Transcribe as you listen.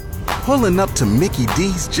Pulling up to Mickey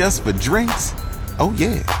D's just for drinks? Oh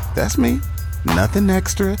yeah, that's me. Nothing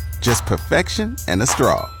extra, just perfection and a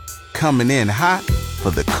straw. Coming in hot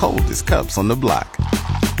for the coldest cups on the block.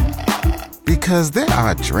 Because there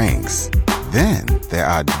are drinks. Then there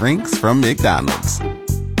are drinks from McDonald's.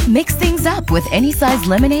 Mix things up with any size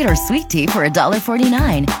lemonade or sweet tea for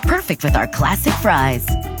 $1.49. Perfect with our classic fries.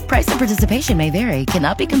 Price and participation may vary.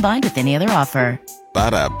 Cannot be combined with any other offer.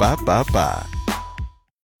 Ba-da-ba-ba-ba.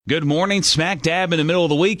 Good morning, smack dab in the middle of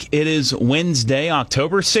the week. It is Wednesday,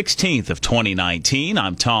 October 16th of 2019.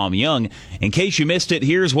 I'm Tom Young. In case you missed it,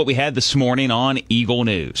 here's what we had this morning on Eagle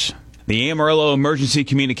News. The Amarillo Emergency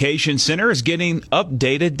Communications Center is getting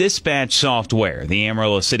updated dispatch software. The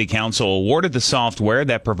Amarillo City Council awarded the software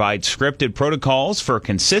that provides scripted protocols for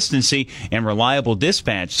consistency and reliable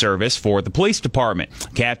dispatch service for the police department.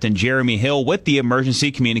 Captain Jeremy Hill with the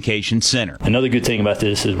Emergency Communications Center. Another good thing about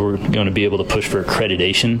this is we're going to be able to push for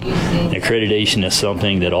accreditation. Accreditation is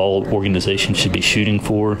something that all organizations should be shooting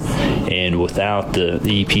for, and without the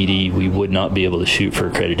EPD, we would not be able to shoot for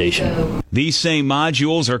accreditation. These same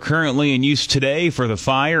modules are currently in use today for the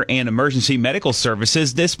fire and emergency medical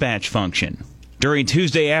services dispatch function. During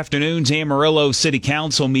Tuesday afternoon's Amarillo City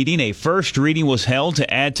Council meeting, a first reading was held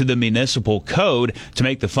to add to the municipal code to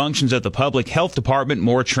make the functions of the Public Health Department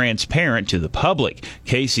more transparent to the public.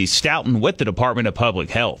 Casey Stoughton with the Department of Public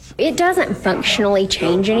Health. It doesn't functionally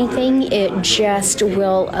change anything. It just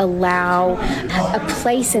will allow a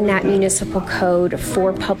place in that municipal code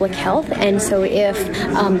for public health. And so if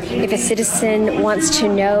a citizen wants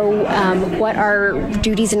to know what our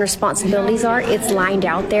duties and responsibilities are, it's lined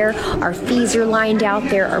out there. Our fees are lined out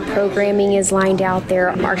there, our programming is lined out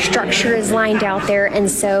there, our structure is lined out there, and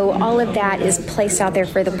so all of that is placed out there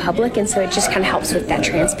for the public, and so it just kind of helps with that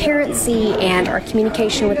transparency and our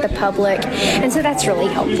communication with the public, and so that's really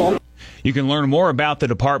helpful. You can learn more about the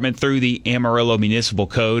department through the Amarillo Municipal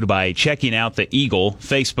Code by checking out the Eagle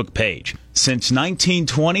Facebook page. Since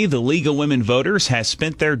 1920, the League of Women Voters has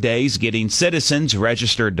spent their days getting citizens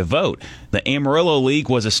registered to vote. The Amarillo League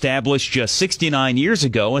was established just 69 years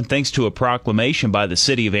ago, and thanks to a proclamation by the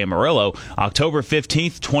city of Amarillo, October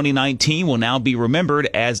 15th, 2019 will now be remembered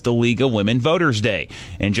as the League of Women Voters Day.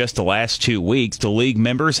 In just the last 2 weeks, the League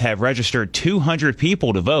members have registered 200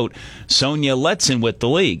 people to vote. Sonia Letzen with the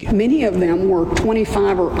League. Many of them were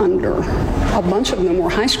 25 or under. A bunch of them were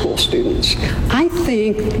high school students. I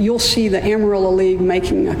think you'll see the Amarillo League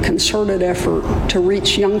making a concerted effort to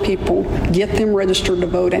reach young people, get them registered to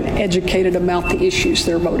vote, and educated about the issues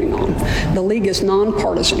they're voting on. The League is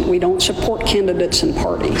nonpartisan. We don't support candidates and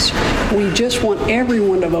parties. We just want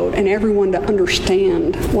everyone to vote and everyone to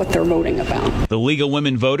understand what they're voting about. The League of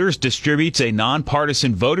Women Voters distributes a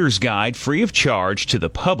nonpartisan voter's guide free of charge to the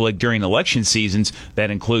public during election seasons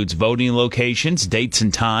that includes voting locations, dates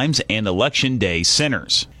and times, and election day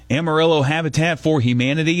centers. Amarillo Habitat for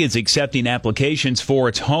Humanity is accepting applications for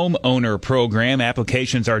its homeowner program.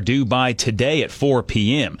 Applications are due by today at 4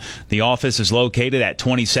 p.m. The office is located at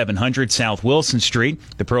 2700 South Wilson Street.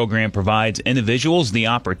 The program provides individuals the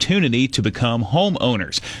opportunity to become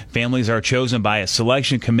homeowners. Families are chosen by a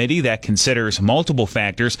selection committee that considers multiple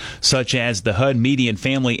factors such as the HUD median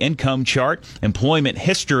family income chart, employment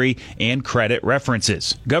history, and credit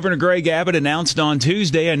references. Governor Greg Abbott announced on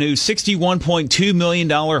Tuesday a new $61.2 million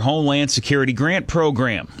Homeland Security Grant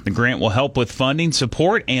Program. The grant will help with funding,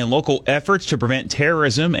 support, and local efforts to prevent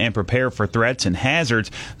terrorism and prepare for threats and hazards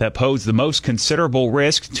that pose the most considerable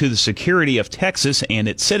risk to the security of Texas and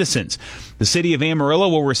its citizens. The city of Amarillo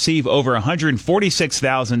will receive over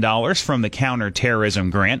 $146,000 from the counterterrorism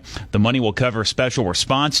grant. The money will cover special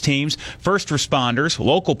response teams, first responders,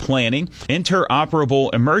 local planning,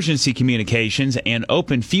 interoperable emergency communications, and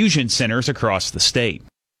open fusion centers across the state.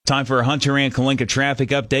 Time for a Hunter and Kalinka traffic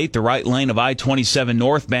update. The right lane of I-27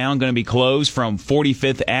 northbound going to be closed from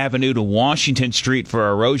 45th Avenue to Washington Street for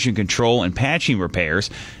erosion control and patching repairs.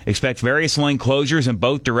 Expect various lane closures in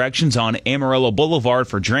both directions on Amarillo Boulevard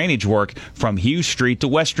for drainage work from Hughes Street to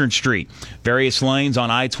Western Street. Various lanes on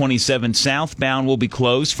I-27 southbound will be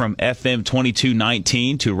closed from FM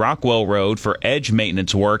 2219 to Rockwell Road for edge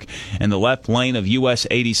maintenance work, and the left lane of US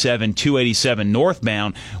 87 287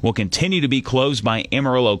 northbound will continue to be closed by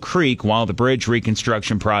Amarillo Creek while the bridge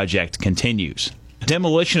reconstruction project continues.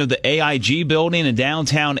 Demolition of the AIG building in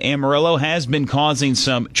downtown Amarillo has been causing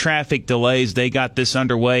some traffic delays. They got this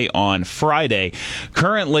underway on Friday.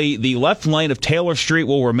 Currently, the left lane of Taylor Street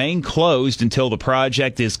will remain closed until the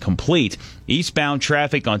project is complete. Eastbound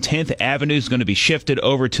traffic on 10th Avenue is going to be shifted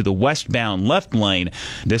over to the westbound left lane.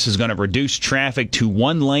 This is going to reduce traffic to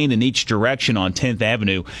one lane in each direction on 10th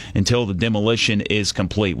Avenue until the demolition is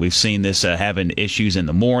complete. We've seen this having issues in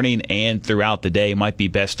the morning and throughout the day. It might be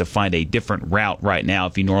best to find a different route right now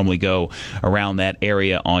if you normally go around that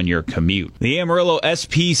area on your commute. The Amarillo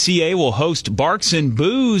SPCA will host Barks and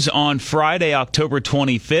Booze on Friday, October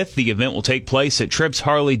 25th. The event will take place at Tripp's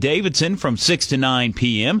Harley-Davidson from 6 to 9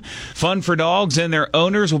 p.m. Fun for dogs and their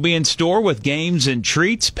owners will be in store with games and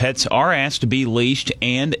treats. Pets are asked to be leashed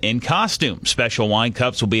and in costume. Special wine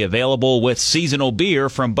cups will be available with seasonal beer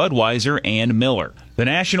from Budweiser and Miller. The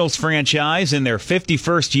Nationals franchise, in their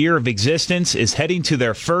 51st year of existence, is heading to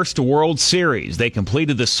their first World Series. They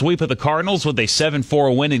completed the sweep of the Cardinals with a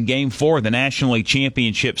 7-4 win in Game 4 of the National League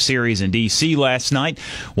Championship Series in D.C. last night.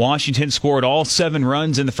 Washington scored all 7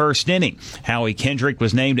 runs in the first inning. Howie Kendrick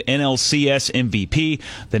was named NLCS MVP.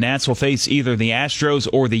 The Nats will face either the Astros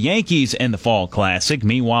or the Yankees in the Fall Classic.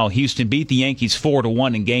 Meanwhile, Houston beat the Yankees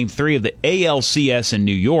 4-1 in Game 3 of the ALCS in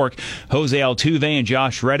New York. Jose Altuve and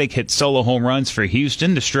Josh Reddick hit solo home runs for Houston.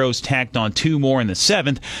 The Stros tacked on 2 more in the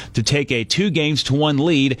 7th to take a 2-1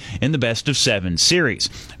 lead in the best-of-7 series.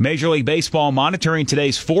 Major League Baseball monitoring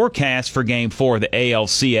today's forecast for Game 4 of the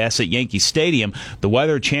ALCS at Yankee Stadium. The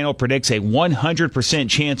Weather Channel predicts a 100%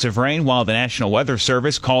 chance of rain, while the National Weather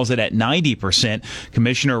Service calls it at 90%.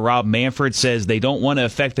 Commissioner Rob Manfred says they don't want to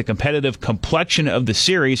affect the competitive complexion of the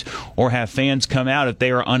series or have fans come out if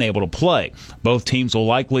they are unable to play. Both teams will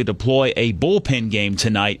likely deploy a bullpen game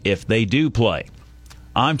tonight if they do play.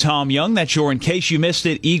 I'm Tom Young. That's your In Case You Missed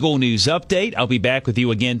It Eagle News Update. I'll be back with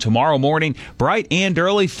you again tomorrow morning, bright and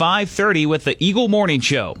early, 5:30 with the Eagle Morning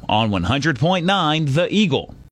Show on 100.9 The Eagle.